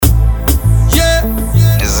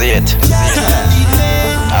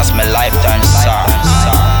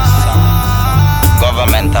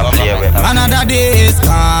government a play with. Another day is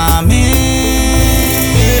coming.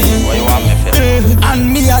 What you want me for?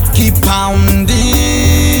 And me heart keep pounding.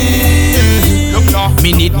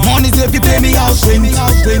 Me need money to pay me house rent.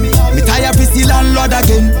 Me tired to see landlord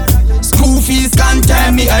again. School fees can't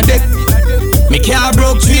tell me a deck. Me car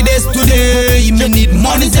broke 3 days today. Me need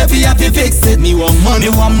money to fix it. Me want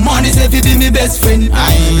money to be me best friend.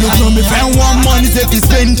 I look on me friend want money to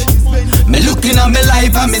spend. Me looking at me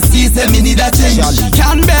life and me see say me need a change.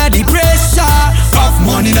 Can't bear the pressure of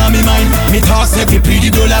money on me mind. Me talk say fi pretty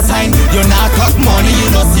dollar sign. You not talk money, you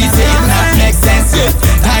know see say it not make sense. Yeah.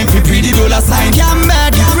 Time fi pretty dollar sign. Can't bear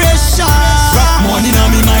the pressure of money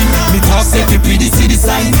on me mind. Me talk say fi pretty see the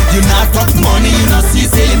sign. You not talk money, you know see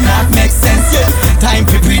say it not make sense. Yeah. Time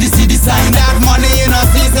fi pretty see the sign. That money you know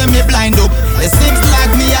see say me blind up. It seems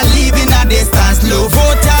like me a living a distance low. Go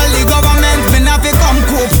tell the government me not fi come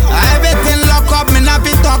cope. Everything lock up, me not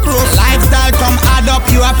fi talk rough. Lifestyle come add up,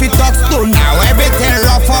 you have to talk stone. Now everything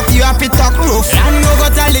rough up, you have to talk rough. And go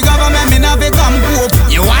tell the government me not fi come cope.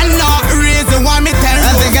 You want not reason why me tell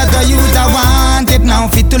you. Forget the youth I want it now,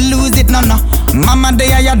 fit to lose it no. Mama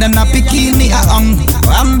they are than a bikini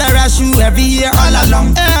I'm better shoe every year all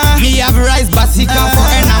along. Me have rice basica for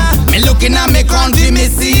enam. Me looking at me country, me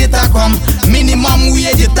see it a come. Minimum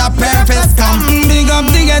wage it a perfect scam. Big up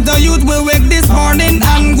the ghetto youth we wake this morning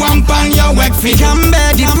and go and pan your work fi can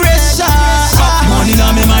bear the pressure. Money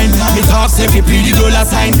on me mind, me talk say fi pretty dollar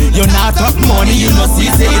sign. You not talk money, you know see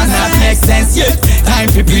say it not make sense yet. Time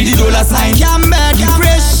fi pretty dollar sign, can bear the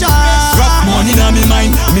pressure. Drop money on me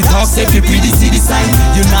mind, me talk say fi pretty see the sign.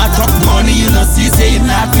 You not talk money, you know see say it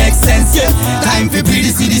not make sense yet. Time fi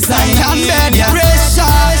pretty see the sign, can bear the pressure.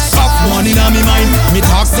 Drop money on me mind, me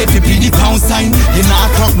talk say fi pretty pound sign. You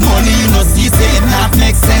not talk money, you know see say it not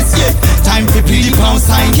make sense yet. Time fi pretty pound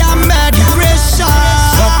sign, can bear the pressure.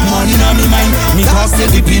 Drop money on me mind, me talk say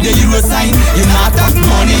fi pretty euro sign. You not talk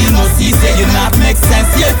money, you know see say it not make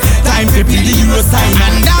sense yet. Time fi pretty euro sign.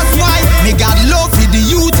 And that's why me got love for the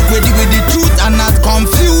youth with the truth and not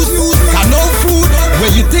confused. Got no food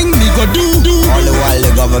where you think me go do. All the while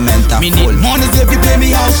the government a me need money to pay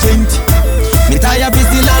me house rent. Me tired to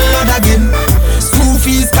see landlord again. School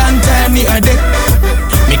fees can't tell me a day.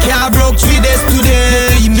 Me car broke 3 days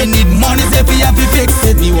today. Me need money to fix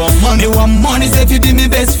it. Me want money to be me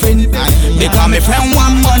best friend. Because me friend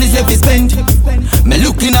want money to spend. Me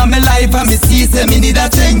looking at me life and me see say me need a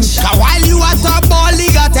change. Cause while you at top ball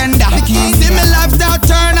league tender, see me lifestyle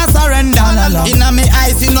turn a surrender. Inna me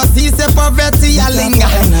eyes you no see say poverty a linger.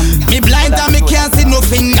 Me blind and me can't see no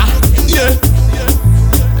finger. Yeah.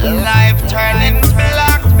 life turning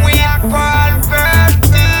black with pearl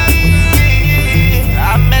birthday.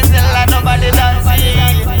 I'm missing like nobody dancing.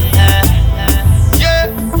 Yeah.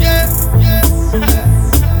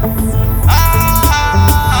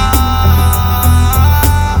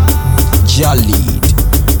 JAHLEAD.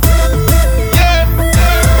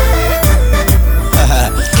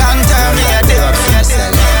 Can't tell me a difference.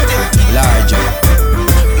 Larger.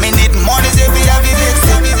 Me need money to be a big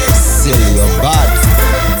Silly or bad.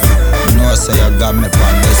 No say you got me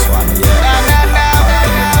on this one, yeah. I think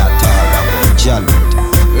I talk about JAHLEAD.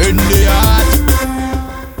 in the eye.